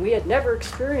something we had never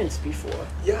experienced before.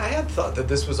 Yeah, I had thought that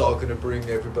this was all going to bring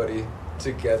everybody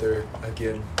together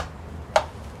again.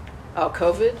 Oh,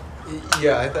 COVID?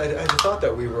 Yeah, I thought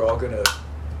that we were all going to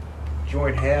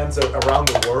join hands around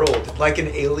the world, like an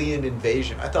alien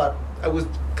invasion. I was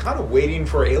kind of waiting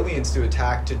for aliens to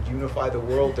attack to unify the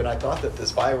world, and I thought that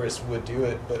this virus would do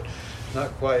it, but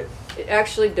not quite. It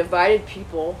actually divided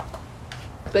people,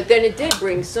 but then it did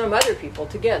bring some other people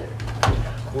together.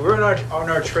 We're on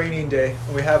our training day,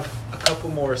 and we have a couple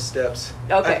more steps.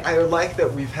 Okay. I like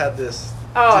that we've had this discussion.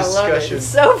 I love it. It's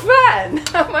so fun.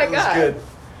 Oh my God. It was good.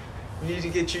 We need to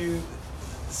get you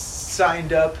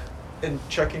signed up and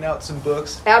checking out some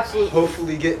books. Absolutely.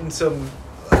 Hopefully getting some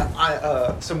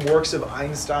works of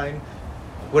Einstein.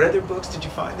 What other books did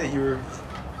you find that you were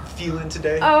feeling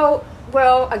today? Oh,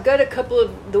 well, I got a couple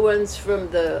of the ones from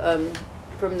the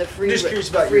from the free. I'm just curious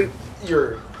about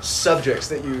your subjects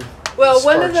that you. Well,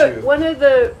 sparked one of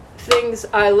the things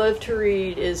I love to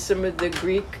read is some of the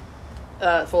Greek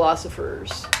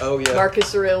philosophers. Oh yeah.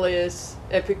 Marcus Aurelius,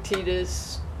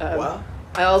 Epictetus. Wow.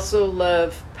 I also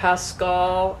love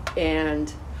Pascal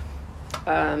and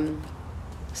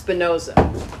Spinoza.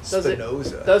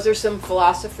 Those are some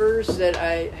philosophers that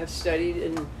I have studied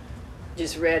and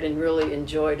just read and really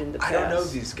enjoyed in the past. I don't know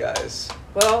these guys.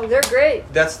 Well, they're great.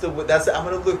 I'm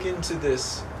going to look into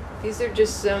this. These are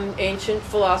just some ancient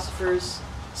philosophers,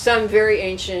 some very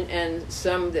ancient and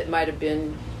some that might have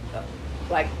been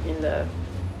like in the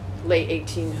late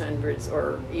 1800s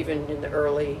or even in the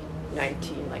early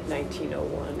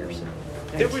 1901 or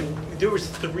something. There was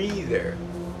three there.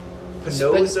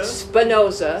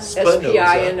 Spinoza,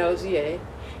 Spinoza,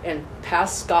 and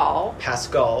Pascal,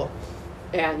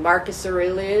 and Marcus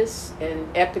Aurelius, and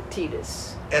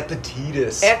Epictetus.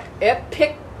 Epictetus.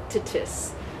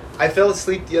 I fell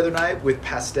asleep the other night with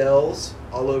pastels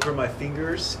all over my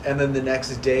fingers, and then the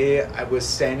next day I was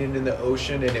standing in the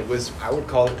ocean, and it was, I would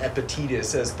call it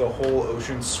Epictetus, as the whole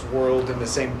ocean swirled in the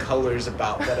same colors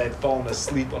about that I'd fallen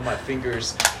asleep on my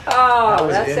fingers. Oh,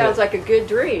 that sounds like a good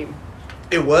dream.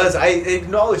 It was. I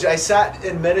acknowledge. I sat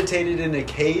and meditated in a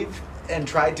cave and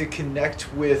tried to connect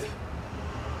with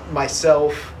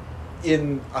myself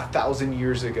in 1,000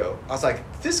 years ago. I was like,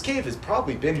 this cave has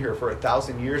probably been here for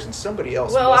 1,000 years, and somebody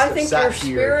else must have sat your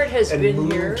spirit here has and been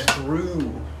moved here.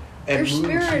 through. And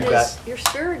Your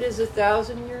spirit is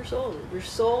 1,000 years old. Your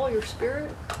soul, your spirit,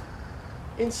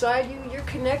 inside you, you're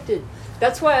connected.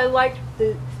 That's why I liked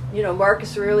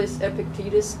Marcus Aurelius,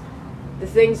 Epictetus. The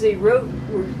things they wrote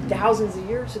were thousands of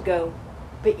years ago,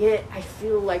 but yet I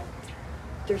feel like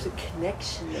there's a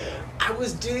connection there. I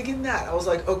was digging that. I was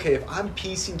like, okay, if I'm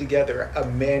piecing together a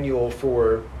manual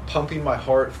for pumping my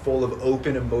heart full of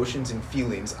open emotions and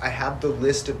feelings, I have the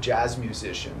list of jazz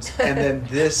musicians, and then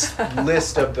this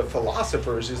list of the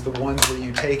philosophers is the ones where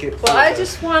you take it. Well, I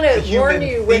just want to warn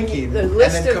you when the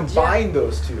list and then of combine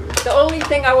those two. The only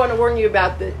thing I want to warn you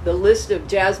about the list of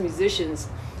jazz musicians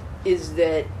is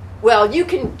that. Well, you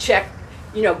can check,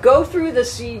 go through the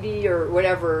CD or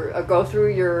whatever, or go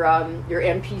through your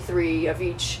MP3 of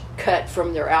each cut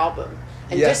from their album,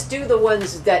 and just do the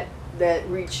ones that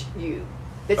reach you,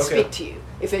 that speak to you.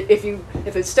 If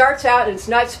it starts out and it's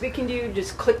not speaking to you,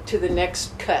 just click to the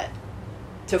next cut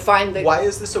to find the. Why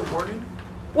is this a warning?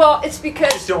 Well, it's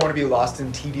because you just don't want to be lost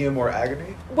in tedium or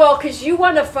agony. Well, because you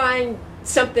want to find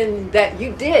something that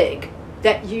you dig,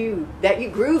 that you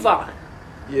groove on.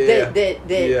 That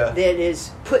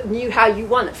is putting you how you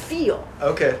want to feel.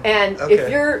 Okay. And if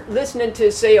you're listening to,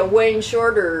 say, a Wayne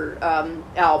Shorter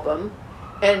album,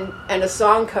 and a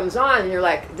song comes on, and you're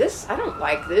like, I don't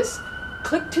like this.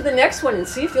 Click to the next one and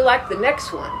see if you like the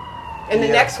next one, and the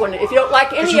next one. If you don't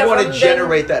like any of them, you want to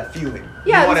generate that feeling.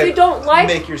 Yeah. If you don't like,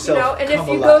 make yourself and if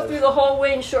you go through the whole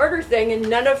Wayne Shorter thing and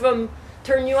none of them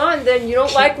turn you on, then you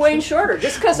don't like Wayne Shorter.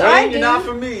 Just because I do. You're not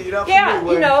for me. You're not for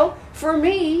me, Wayne. For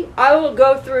me, I will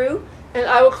go through and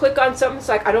I will click on something. It's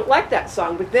like, I don't like that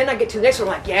song, but then I get to the next one.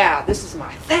 I'm like, yeah, this is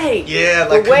my thing. Yeah,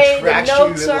 like the way the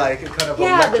notes are, like it kind of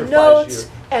the notes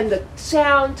and the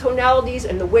sound tonalities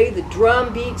and the way the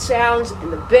drum beat sounds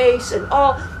and the bass and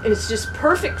all, and it's just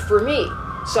perfect for me.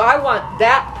 So I want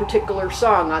that particular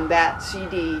song on that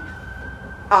CD.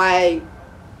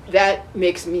 That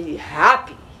makes me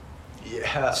happy.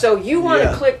 Yeah. So you want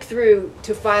to click through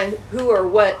to find who or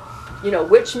what,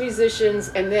 which musicians,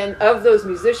 and then of those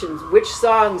musicians, which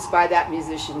songs by that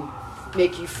musician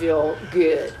make you feel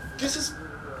good. This is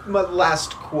my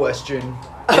last question.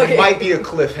 Okay. It might be a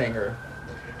cliffhanger.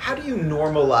 How do you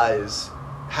normalize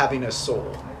having a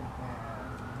soul?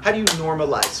 How do you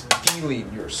normalize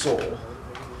feeling your soul?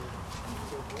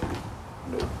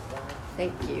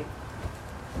 Thank you.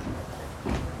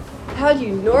 How do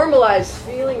you normalize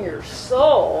feeling your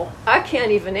soul? I can't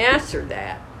even answer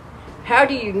that. How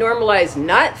do you normalize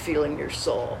not feeling your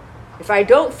soul? If I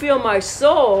don't feel my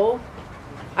soul,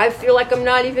 I feel like I'm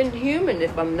not even human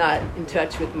if I'm not in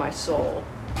touch with my soul.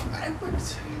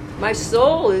 My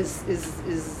soul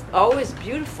is always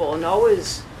beautiful and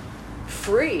always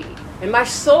free. And my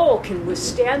soul can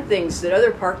withstand things that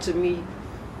other parts of me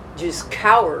just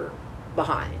cower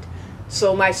behind.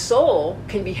 So my soul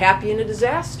can be happy in a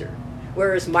disaster.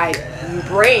 Whereas my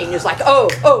brain is like, oh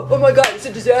my God, it's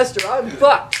a disaster. I'm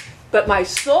fucked. But my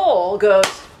soul goes,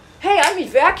 hey, I'm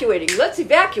evacuating. Let's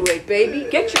evacuate, baby.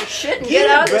 Get your shit and get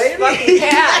out of this fucking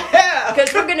pad.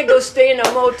 Because we're going to go stay in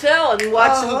a motel and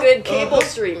watch some good cable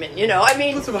streaming.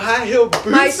 Put some high-heel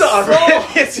boots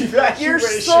on. Your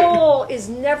soul is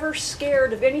never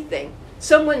scared of anything.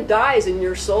 Someone dies and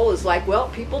your soul is like, well,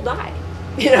 people die.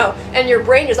 and your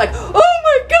brain is like, oh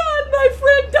my God, my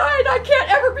friend died. I can't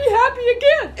ever be happy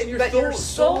again. And But your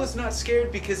soul is not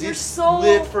scared because your it's soul-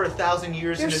 lived for 1,000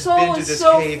 years Your and has soul been to is this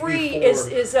so cave free.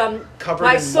 before. Covered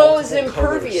My in soul is multiple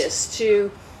impervious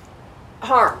to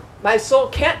harm. My soul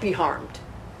can't be harmed.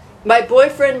 My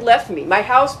boyfriend left me. My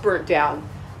house burnt down.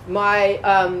 My,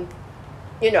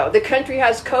 the country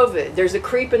has COVID. There's a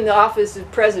creep in the office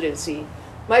of presidency.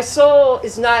 My soul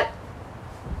is not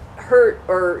hurt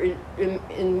or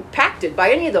impacted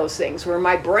by any of those things, where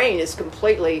my brain is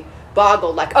completely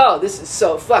boggled, like, oh, this is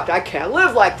so fucked. I can't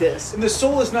live like this. And the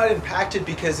soul is not impacted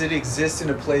because it exists in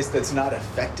a place that's not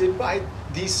affected by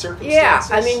these Yeah,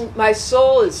 circumstances? I mean, my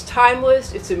soul is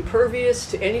timeless. It's impervious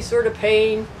to any sort of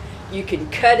pain. You can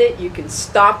cut it. You can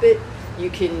stop it. You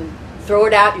can throw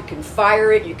it out. You can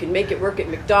fire it. You can make it work at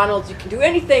McDonald's. You can do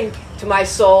anything to my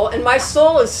soul. And my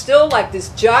soul is still like this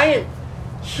giant,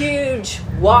 huge,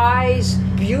 wise,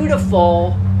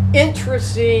 beautiful,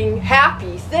 interesting,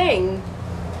 happy thing.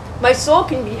 My soul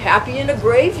can be happy in a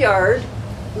graveyard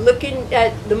looking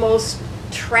at the most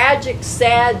tragic,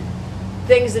 sad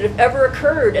things that have ever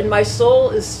occurred, and my soul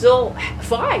is still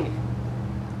fine.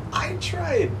 I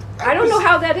tried. I don't know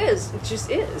how that is. It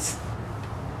just is.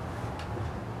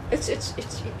 It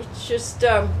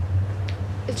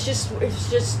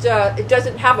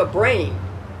doesn't have a brain.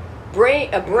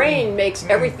 A brain makes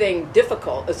everything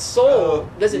difficult. A soul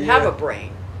doesn't have a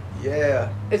brain.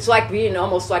 Yeah. It's like being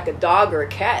almost like a dog or a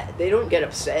cat. They don't get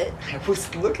upset. I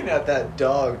was looking at that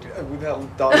dog when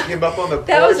that dog came up on the porch.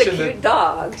 That was a and cute the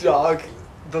dog.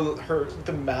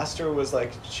 The master was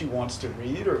like, she wants to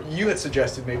read, or you had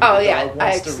suggested maybe Oh the yeah, dog I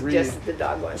wants to read. suggested the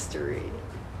dog wants to read.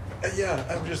 Yeah,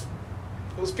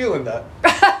 I was feeling that.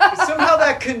 Somehow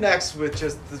that connects with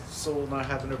just the soul not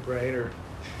having a brain, or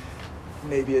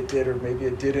maybe it did or maybe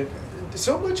it didn't.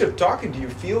 So much of talking to you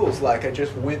feels like I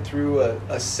just went through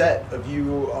a set of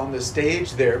you on the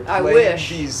stage there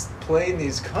playing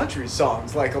these country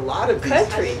songs, like a lot of these.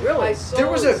 Country, really. There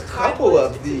was a couple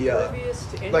of the,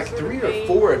 like 3 or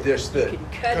 4 of this, the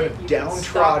kind of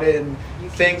downtrodden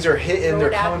things are hitting,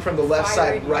 they're coming from the left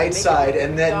side, right side,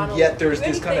 and then yet there's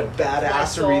this kind of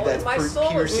badassery that's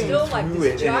piercing through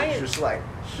it, and it's just like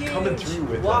coming through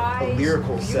with a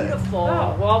lyrical set.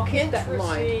 Oh, well, I'll keep that in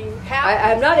mind.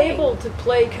 I'm not able to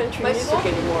play country music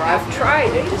anymore. I've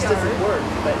tried, it just doesn't work.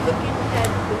 But looking at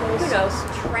the most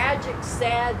tragic,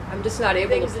 sad, I'm just not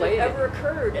able to play it. Ever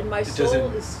occurred, and my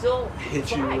soul is still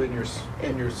hit you in your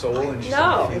soul, and you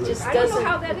no, feel it just it.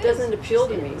 doesn't. It doesn't appeal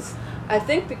to me. I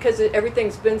think because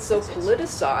everything's been so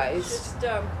politicized.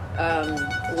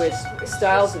 With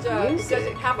styles of music, it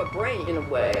doesn't have a brain in a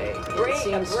way. It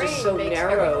seems just so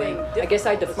narrow. And I guess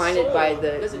I define it by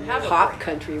the pop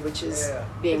country, which is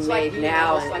being made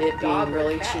now, and it being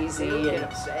really cheesy and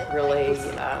really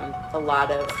a lot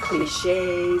of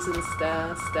cliches and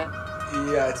stuff.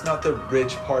 Yeah, it's not the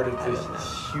rich part of the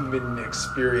human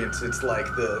experience. It's like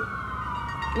the.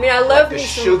 I mean, I love the me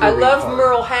sugary some. I love part.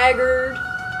 Merle Haggard.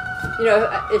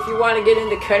 If you want to get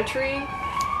into country.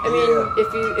 I mean,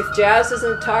 if jazz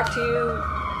doesn't talk to you,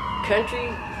 country,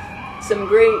 some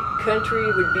great country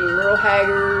would be Merle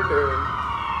Haggard, or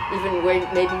even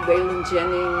maybe Waylon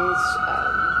Jennings.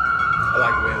 I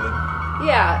like Waylon.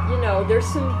 Yeah, there's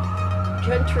some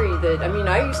country that, I mean,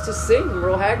 I used to sing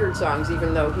Merle Haggard songs,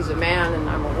 even though he's a man and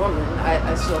I'm a woman.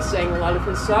 I still sang a lot of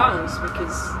his songs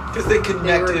because they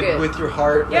connected with your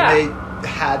heart, and they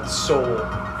had soul.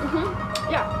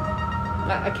 Mm-hmm. Yeah.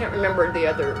 I can't remember the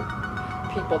other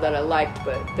people that I liked,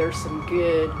 but there's some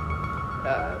good,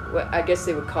 what I guess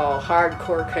they would call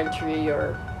hardcore country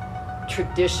or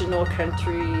traditional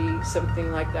country,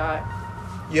 something like that.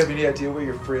 You have any idea where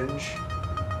your fringe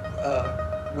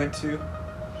went to?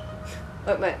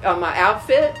 My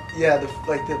outfit? Yeah, the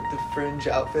fringe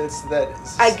outfits that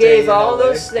I gave all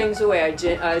those things away.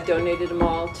 I donated them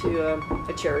all to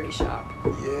a charity shop.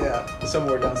 Yeah,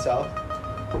 somewhere down south.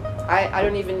 I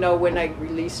don't even know when I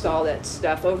released all that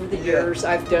stuff. Over the years,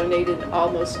 I've donated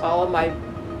almost all of my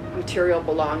material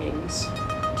belongings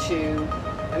to,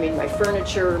 my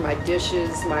furniture, my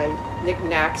dishes, my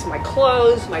knickknacks, my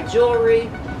clothes, my jewelry.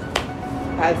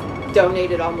 I've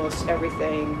donated almost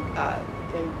everything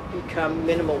and become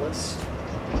minimalist.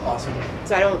 Awesome.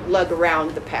 So I don't lug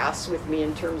around the past with me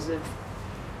in terms of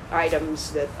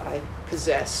items that I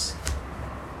possess.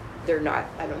 I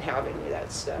don't have any of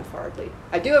that stuff, hardly.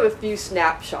 I do have a few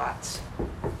snapshots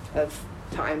of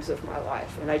times of my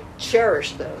life, and I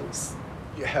cherish those.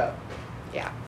 Yeah. Yeah.